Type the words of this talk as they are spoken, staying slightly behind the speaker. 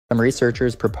Some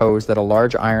researchers propose that a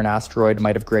large iron asteroid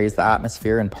might have grazed the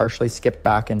atmosphere and partially skipped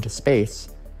back into space,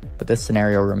 but this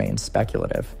scenario remains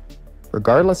speculative.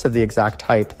 Regardless of the exact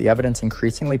type, the evidence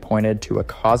increasingly pointed to a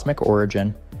cosmic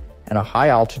origin and a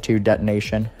high-altitude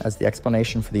detonation as the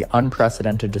explanation for the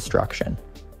unprecedented destruction.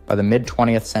 By the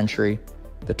mid-20th century,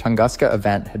 the Tunguska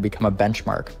event had become a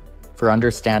benchmark for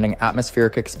understanding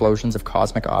atmospheric explosions of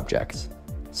cosmic objects.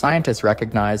 Scientists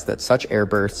recognized that such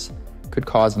airbursts could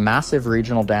cause massive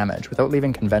regional damage without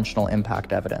leaving conventional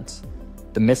impact evidence.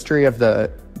 The mystery of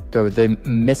the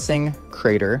missing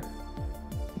crater,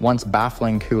 once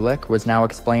baffling Kulik, was now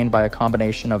explained by a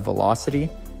combination of velocity,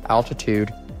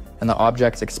 altitude, and the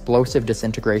object's explosive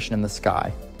disintegration in the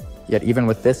sky. Yet even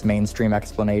with this mainstream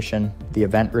explanation, the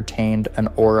event retained an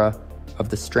aura of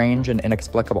the strange and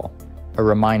inexplicable, a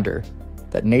reminder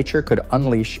that nature could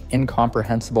unleash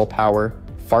incomprehensible power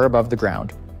far above the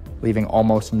ground, leaving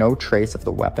almost no trace of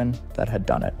the weapon that had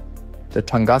done it. The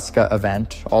Tunguska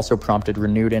event also prompted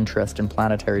renewed interest in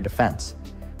planetary defense.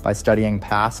 By studying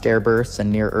past airbursts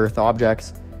and near-Earth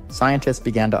objects, scientists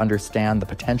began to understand the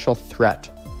potential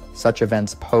threat such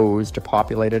events pose to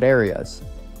populated areas.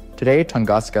 Today,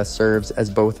 Tunguska serves as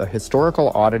both a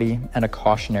historical oddity and a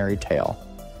cautionary tale,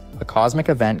 a cosmic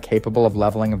event capable of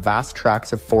leveling vast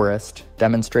tracts of forest,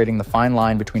 demonstrating the fine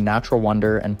line between natural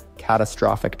wonder and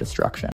catastrophic destruction.